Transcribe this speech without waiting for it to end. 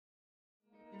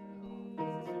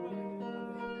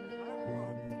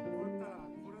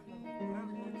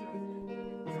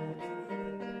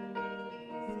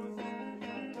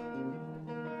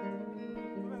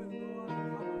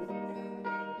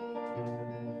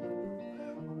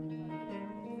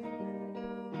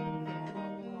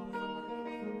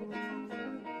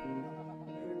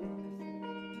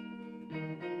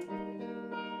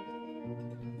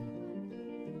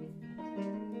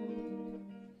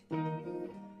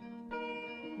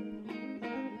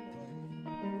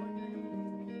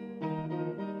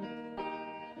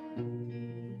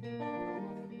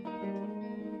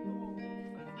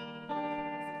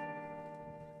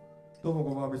どうも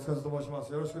こんばんは、MITSUKAZEと申しま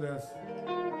す。よろしくです。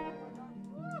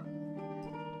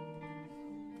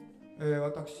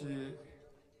私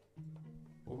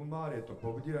ボブ・マーレーと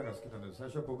ボブ・ディランが好きなので、最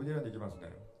初はボブ・ディランでいきますね。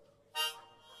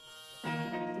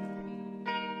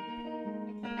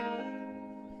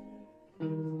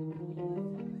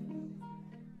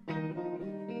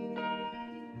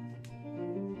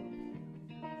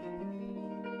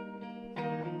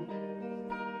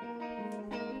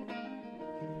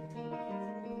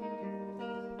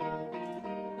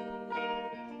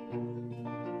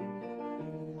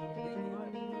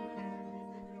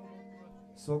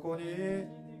そこにい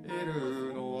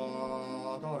るの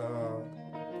は誰？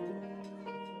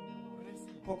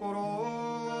心の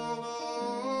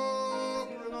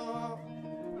奥の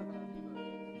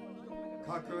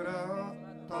隠れ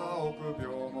た臆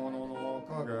病者の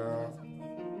影、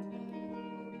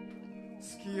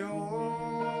月を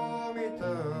見て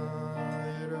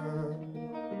いる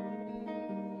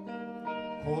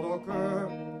孤独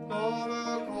の向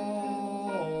こ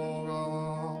う側、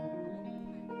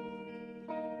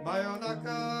真夜中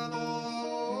の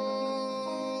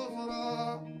空、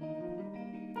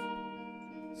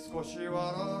少し笑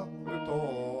うと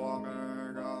雨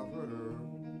が降る、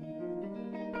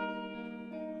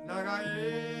長い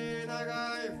長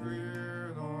い冬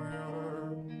の夜、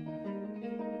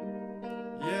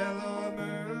イエロームー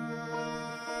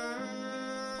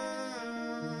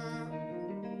ン、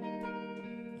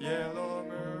イエローム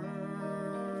ーン、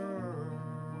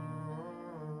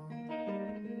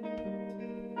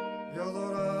夜空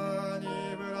に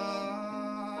ぶら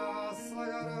下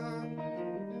がる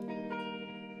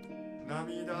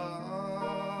涙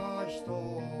ひと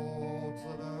粒、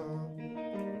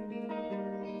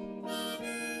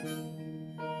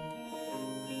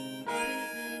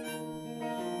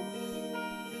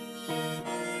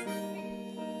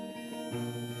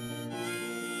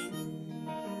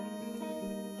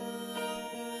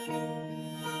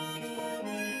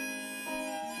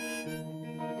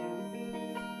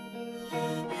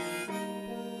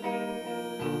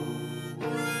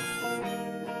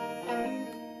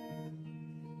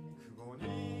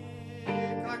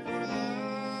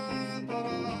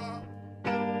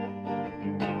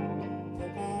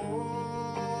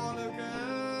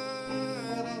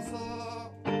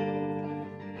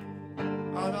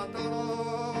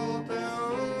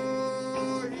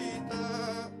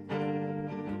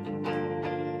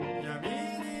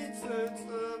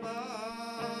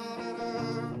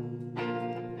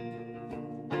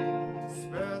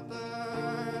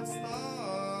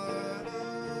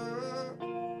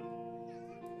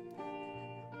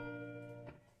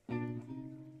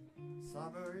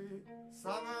寒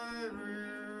い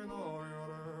冬の夜、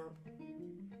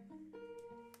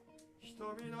瞳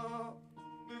の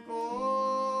向こ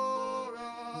うが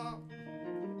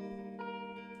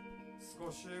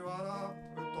少し笑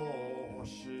うと星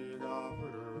が降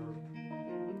る、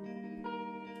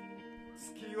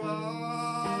月は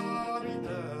見てい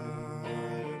る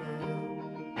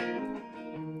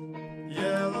イエロ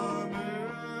ームー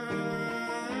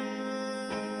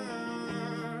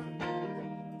ン、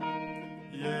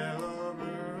イエロー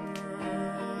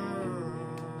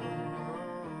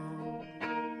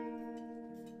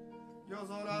夜空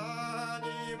に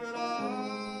ぶら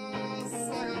下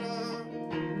がる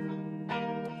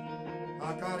明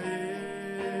かり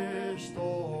ひと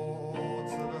つ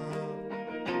ぶ、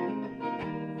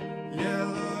イエロ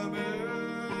ームー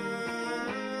ン、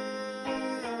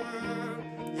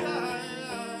イエ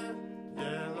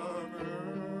ロームー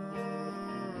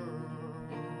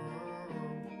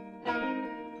ン、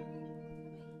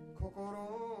心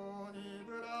にぶ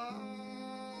ら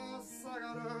下が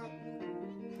る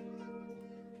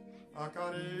明か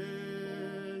り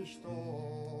ひと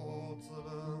つぶ、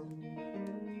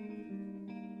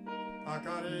明か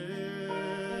り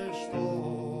ひと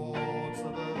つぶ、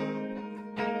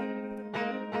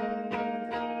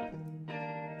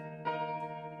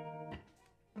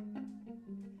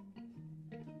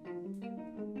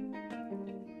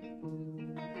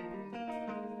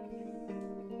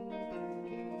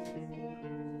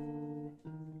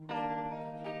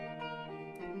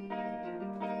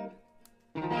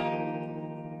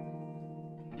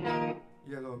イ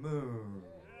エロームーン。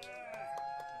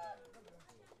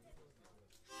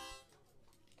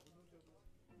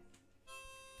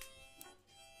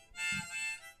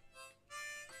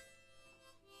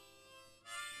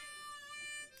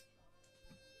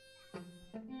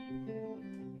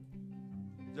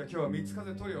じゃあ今日は三つ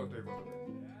風トリオということで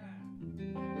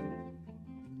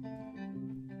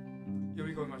呼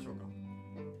び込みましょうか。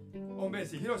オンベー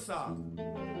スひろしさん、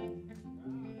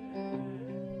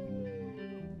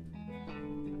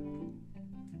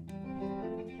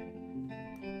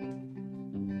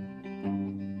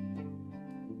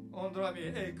ラミ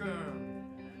A 君。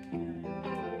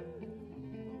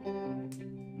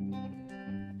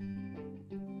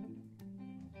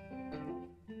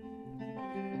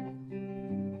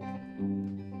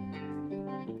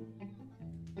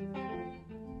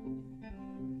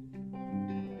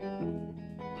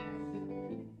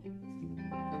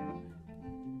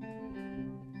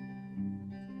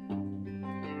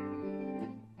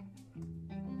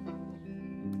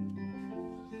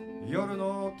夜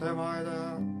の手前で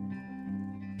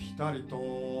ピタリと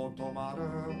止まる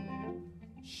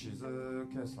静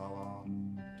けさは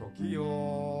時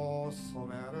を染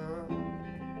める。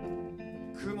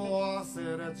雲は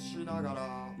整列しなが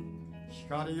ら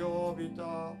光を帯び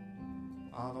た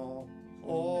あの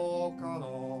丘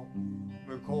の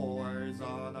向こうへいざ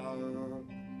なう。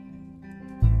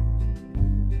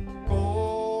午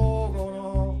後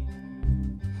の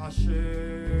端っ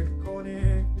こ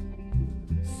に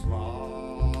座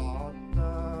って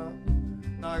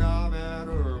眺め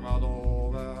る窓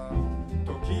辺、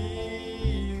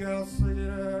時が過ぎる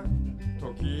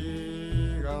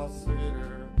時が過ぎる、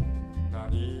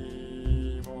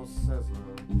何もせず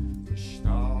失う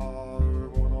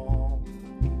もの、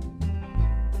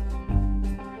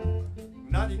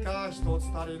何か一つ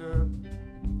足りぬ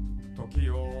時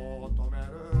を止め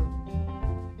る。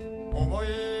思い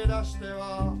出して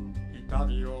は痛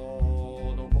み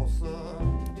を残す。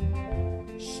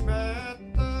湿って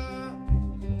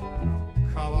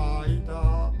乾い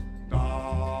た誰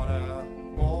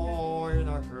もい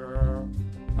なく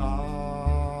な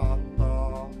った。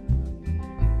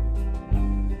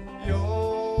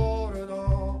夜の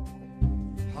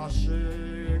端っ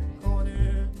こに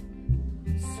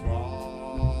座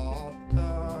って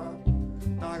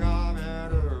眺め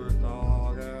る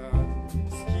影、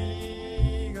月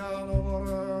が昇る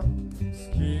月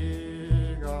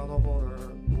が昇る、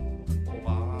お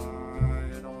前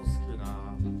の好きな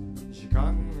時間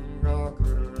が来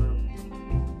る。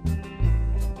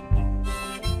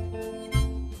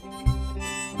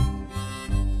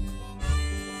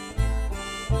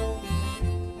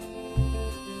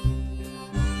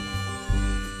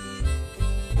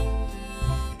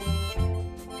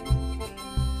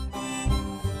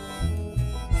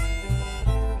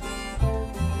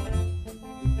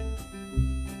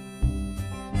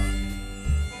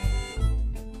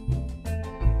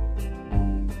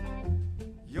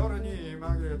夜に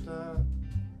紛れて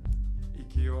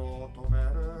息を止める。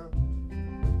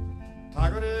手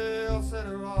繰り寄せ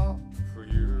るは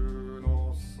冬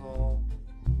の裾、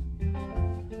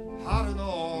春の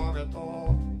雨と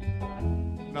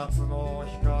夏の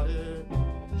光、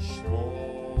忍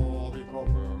び込む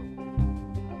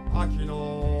秋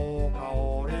の香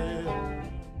り。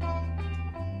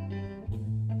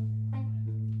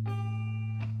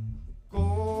午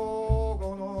後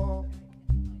の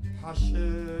端っ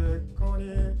こに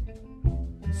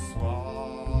座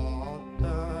って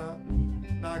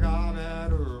眺め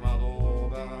る窓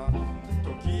辺、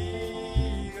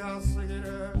時が過ぎる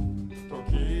時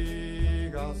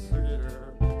が過ぎる、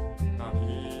何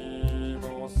も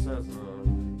せず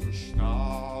失う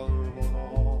もの。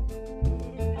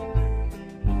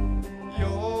夜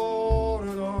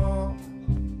の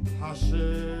端っ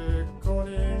こに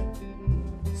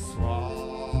座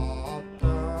って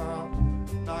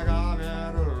眺め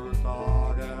る影、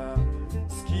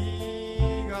月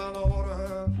が昇る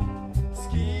月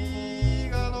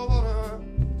が昇る、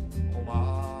お前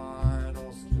の好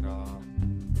きな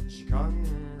時間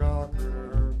が来る。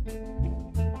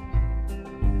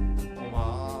お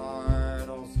前の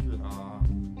好きな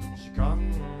時間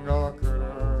が来る。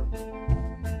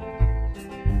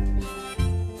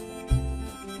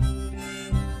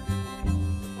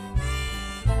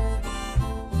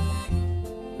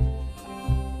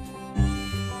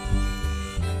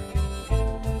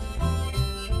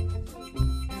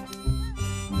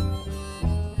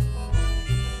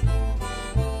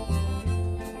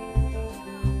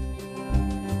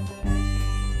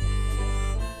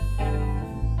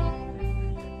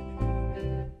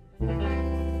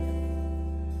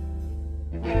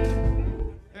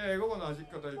午後の端っ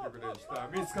こという曲でした。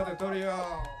MITSUKAZEトリオ。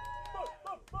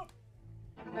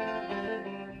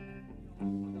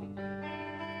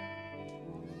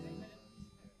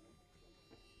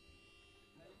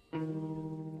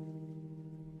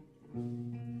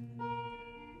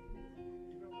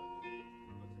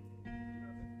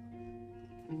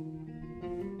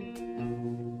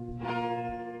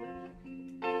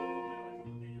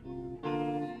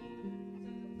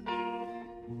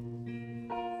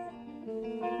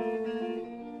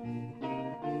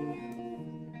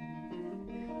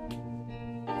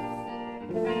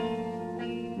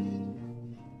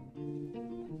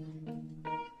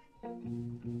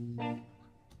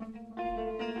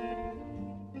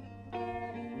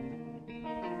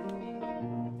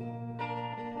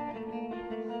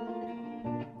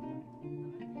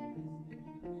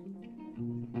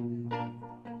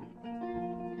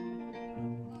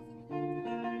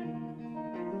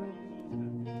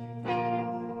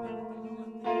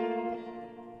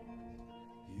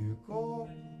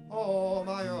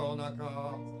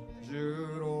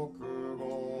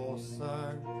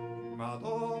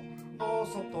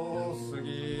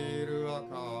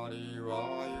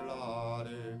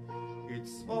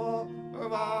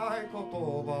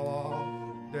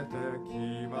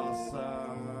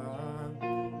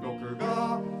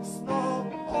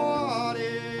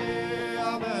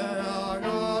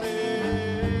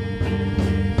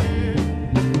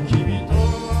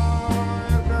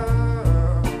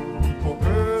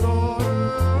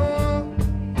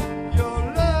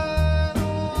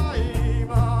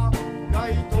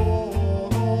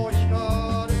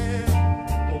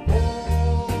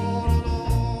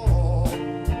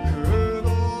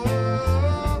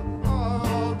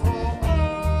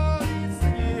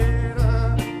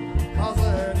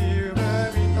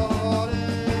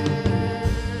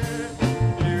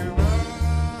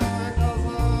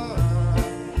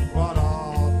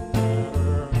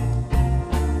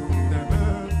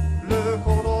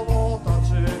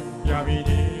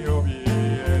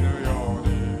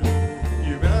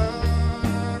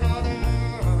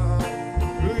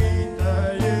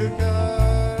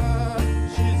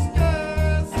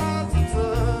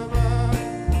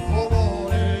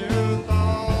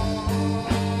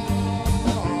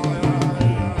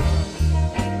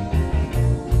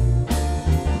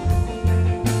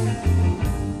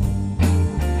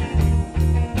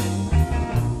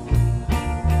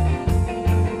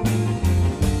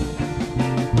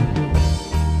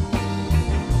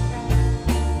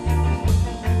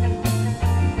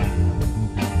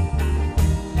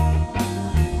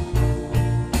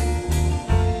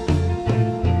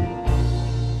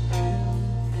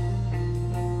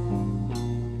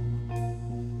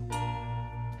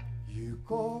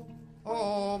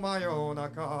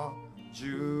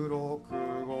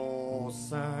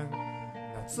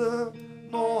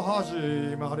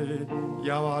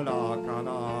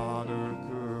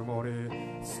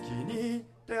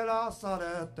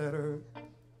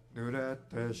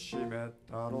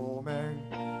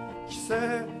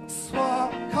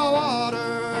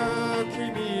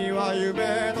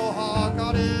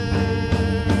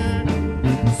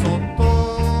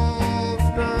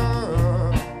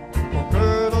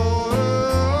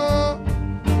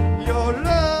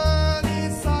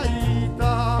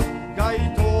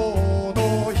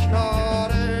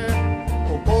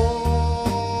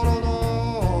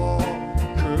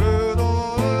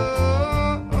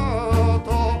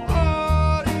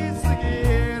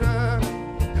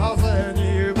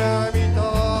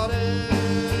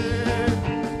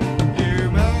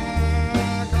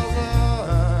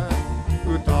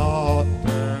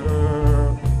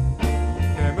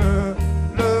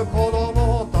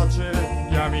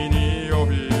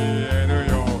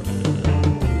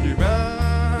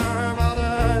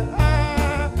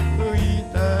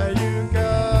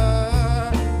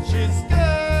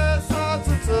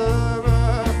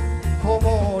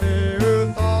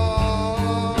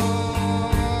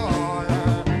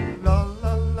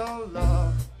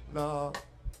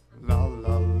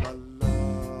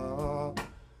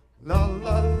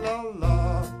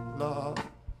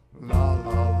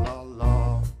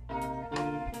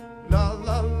ラ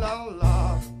ラララ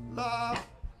ラ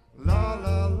ララ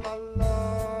ララ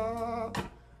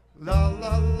ララ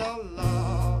ラ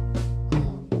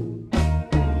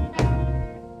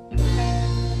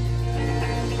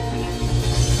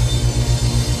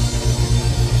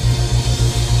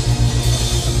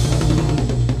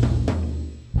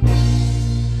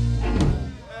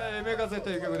めかせと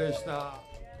いう曲でした。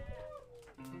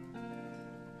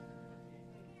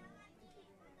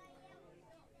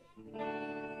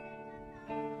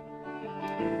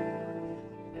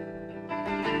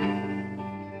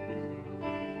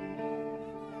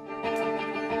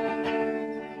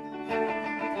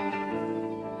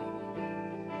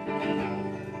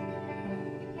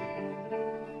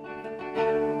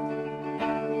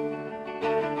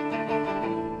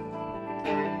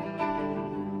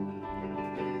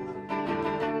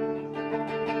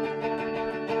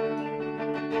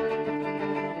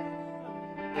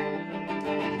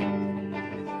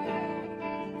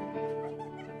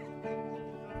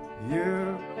夢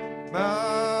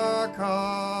か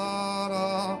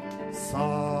ら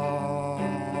覚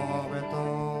めた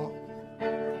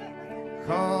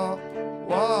乾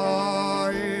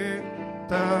いて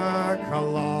か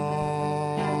ら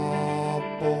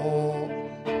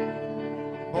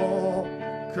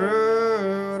僕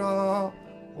ら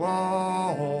は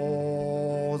ほ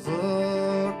おず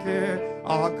き赤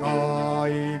い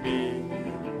実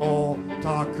を蓄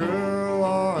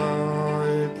え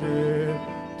生き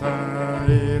て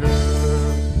いる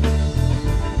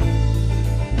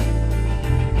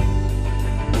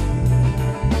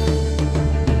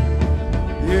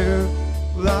揺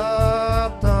れ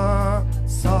て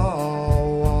騒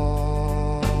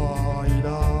いだ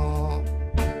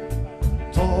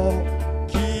時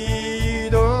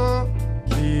々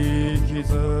気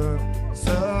づ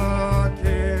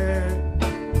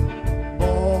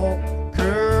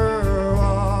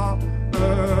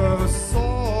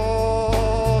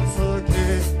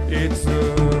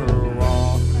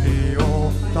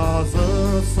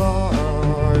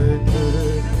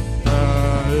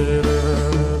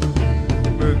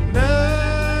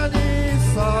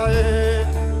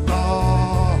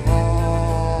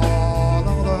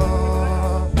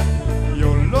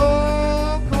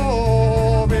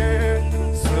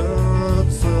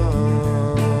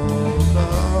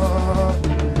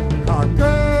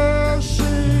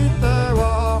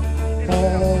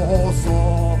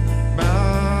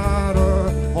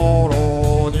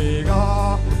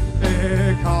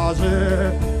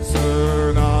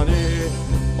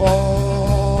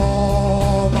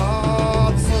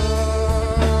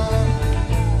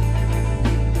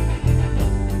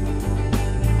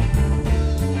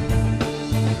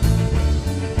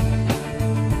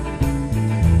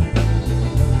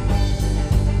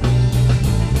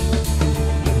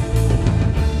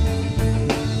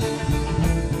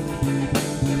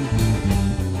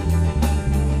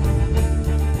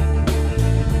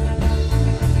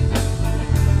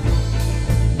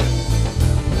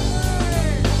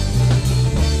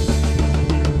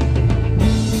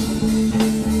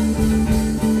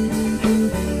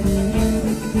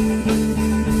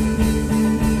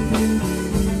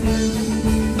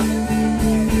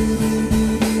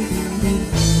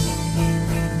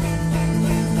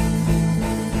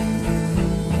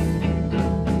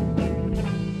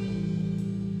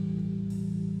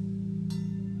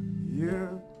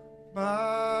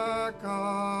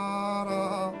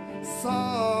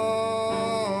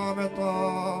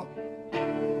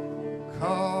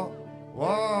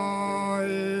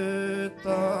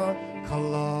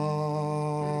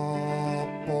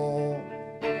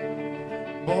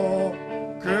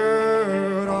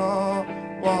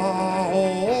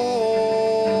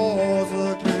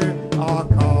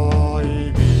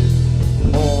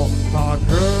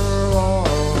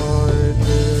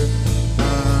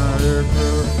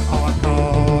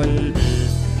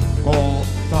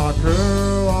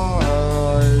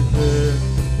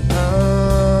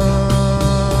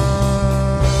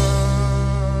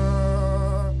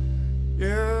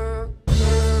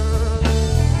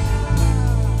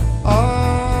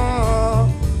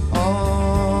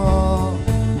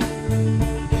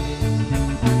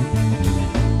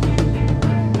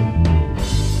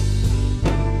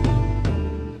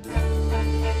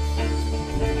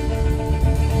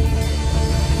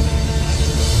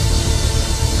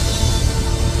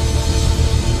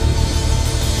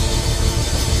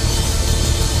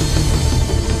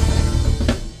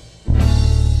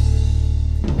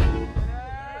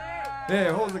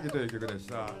ほおずきという曲でし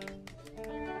た。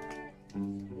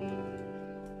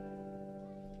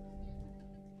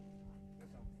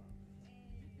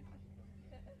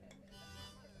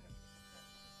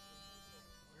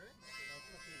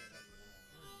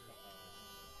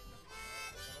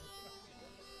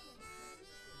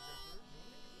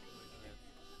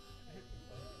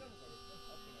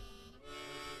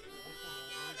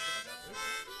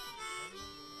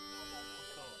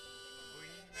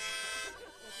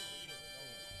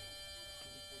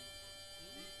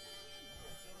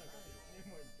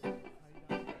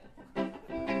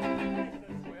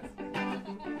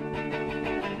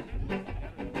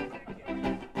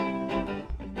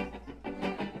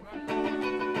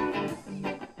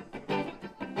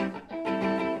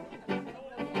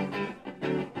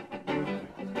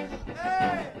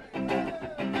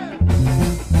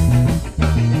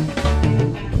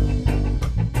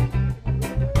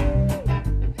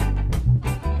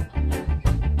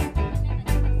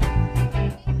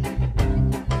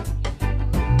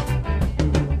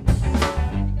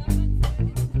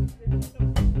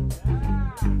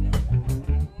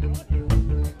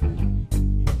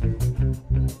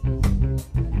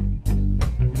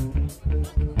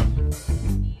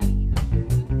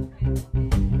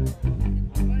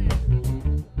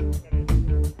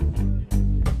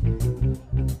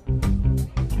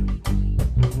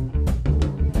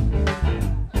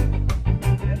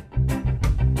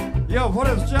フォ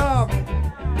レストジャム、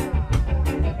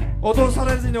踊らさ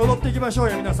れずに踊っていきましょう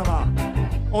よ皆様。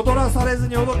踊らされず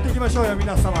に踊っていきましょうよ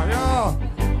皆様。よ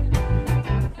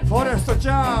フォレストジ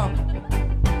ャム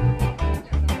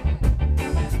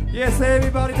Yes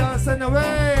everybody dance in the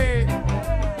way。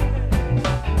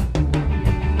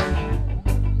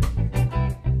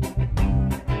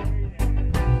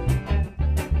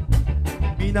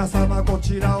 皆様こ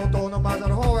ちら音の間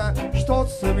の方へ一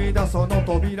つ踏み出その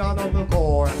扉の向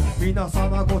こうへ。皆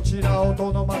様こちら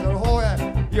音の間の方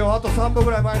へよあと3歩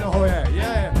ぐらい前の方へ。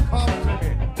Yeah, come to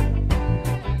me。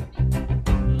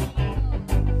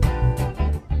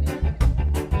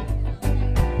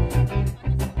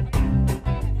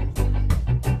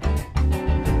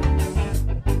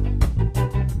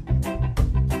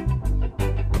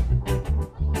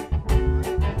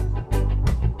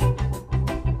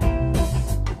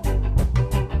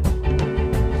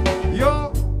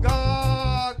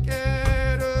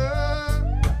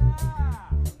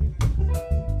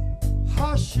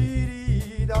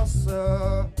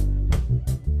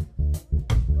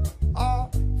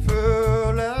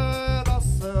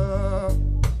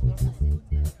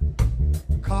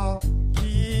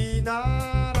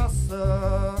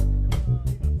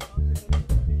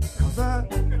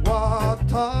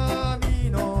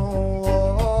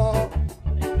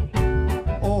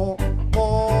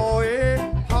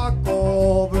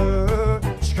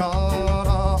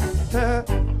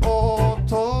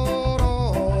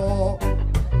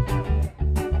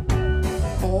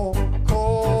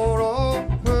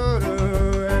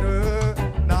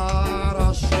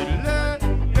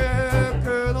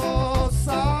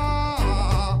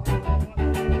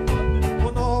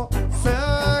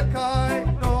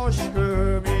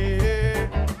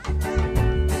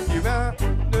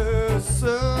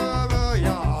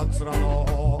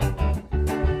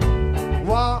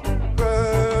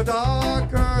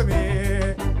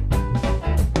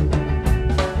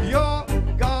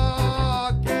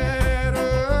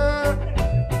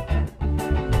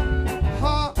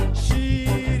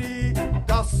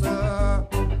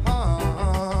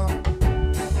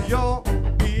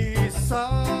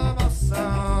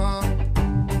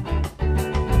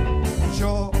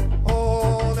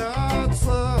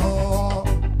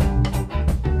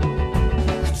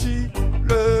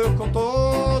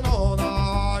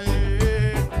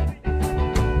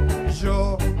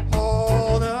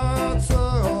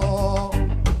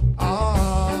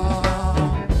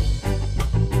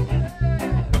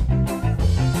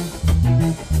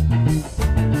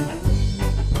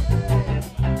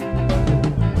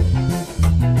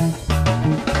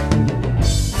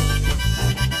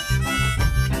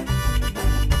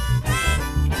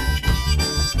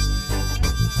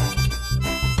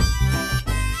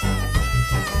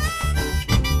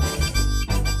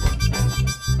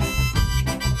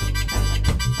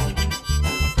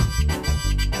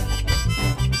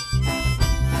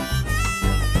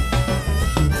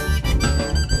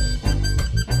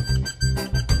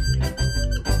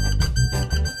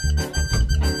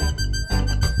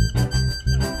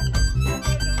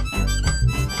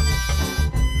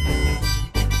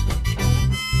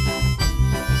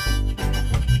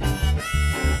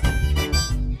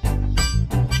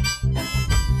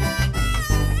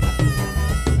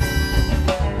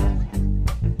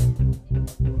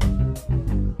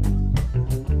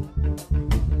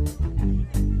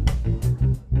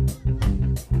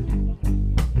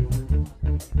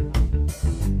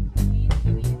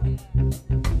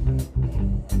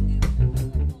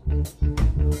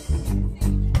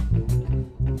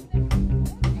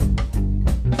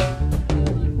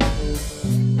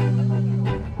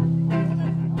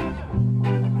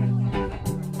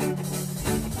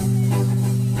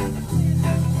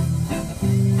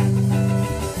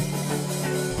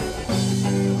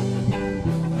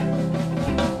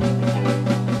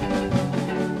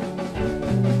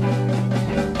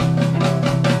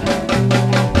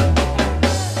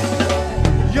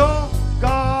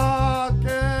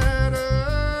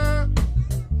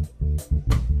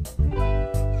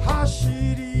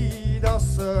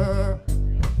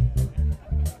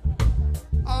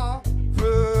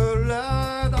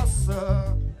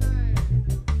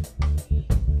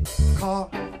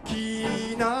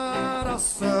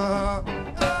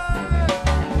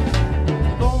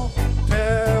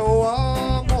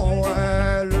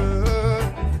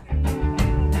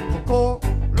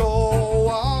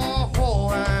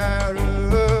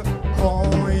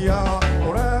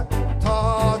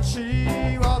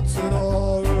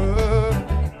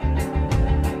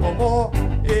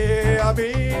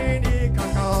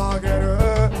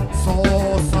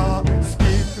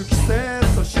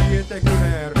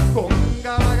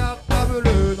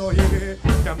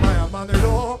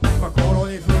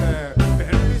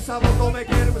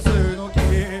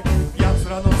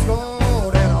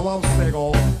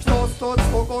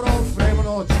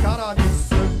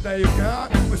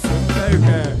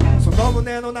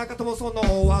の中ともその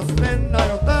忘れんな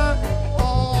よ手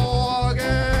を上げ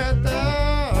て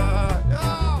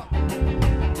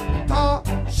立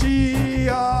ち上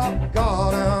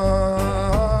が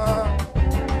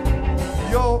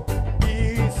れよい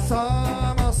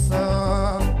さます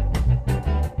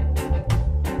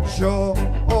情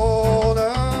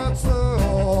熱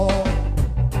を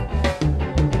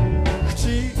朽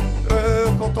ちる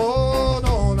こと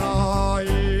のない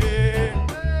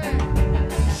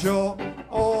情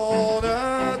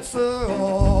熱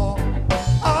を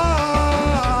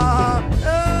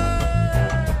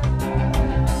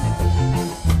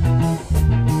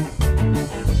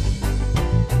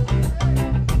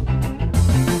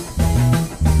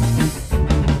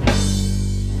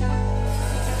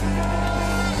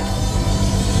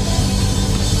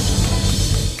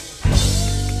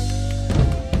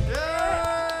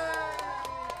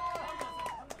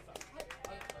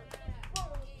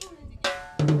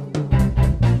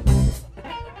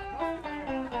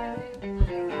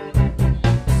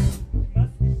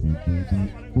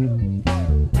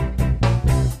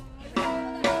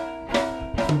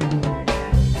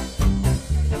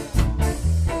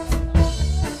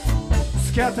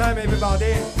Scare time,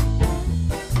 everybody.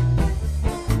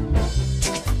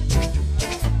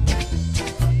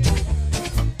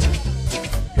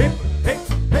 Hip, hip,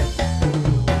 hip.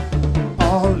 あ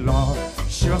ら、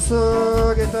しは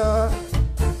過ぎた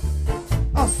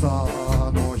朝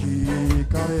の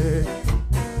光、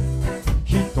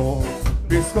一人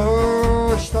過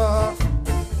ごした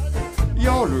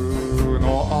夜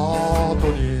の後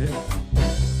に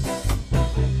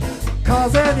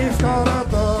風に吹かれ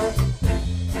た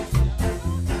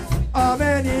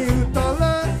雨に打たれ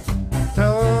て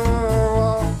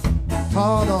は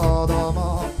ただ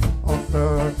黙って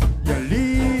やり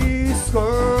過ご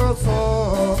そ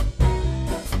う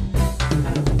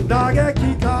嘆き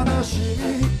悲しみ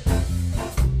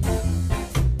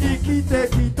生きて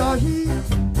きた日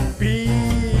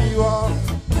々は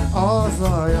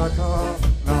鮮やか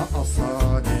な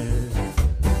朝に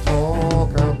溶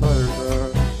けてゆく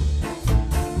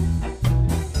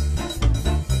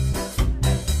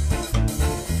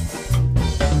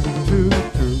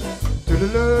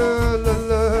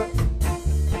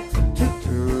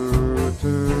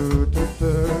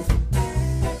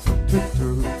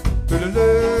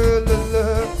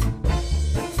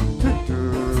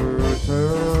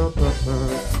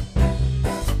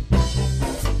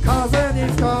風に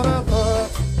吹かれた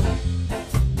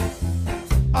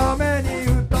雨に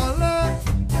打たれ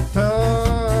て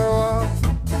は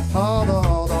ただ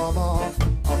黙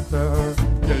って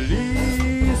やり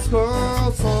過ご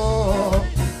そう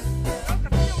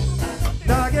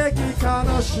嘆き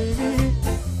悲しみ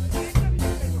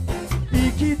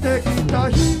生きてきた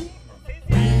日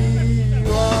々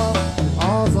は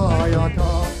鮮やか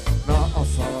な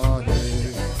朝に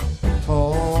溶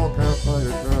けて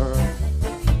ゆく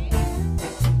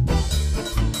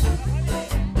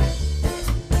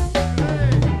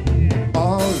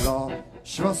あら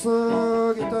しは過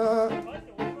ぎて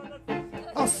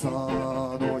朝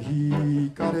の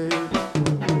光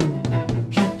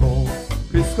一人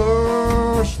過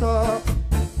ごした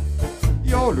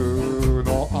夜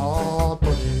の後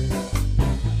に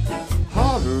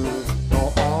春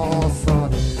の朝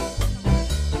に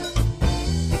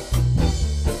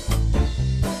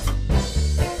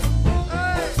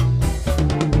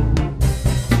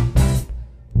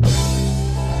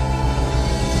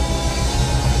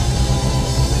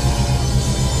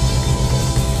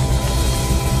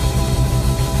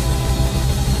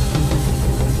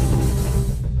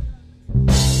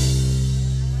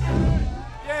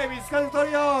光風トリ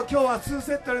オ、今日は2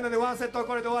セットあるので1セットは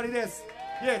これで終わりです。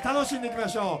イエイ、楽しんでいきま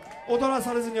しょう。踊ら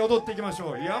されずに踊っていきまし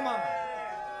ょう。ヤマン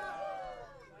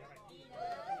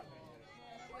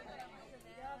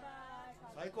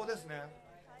最高ですね。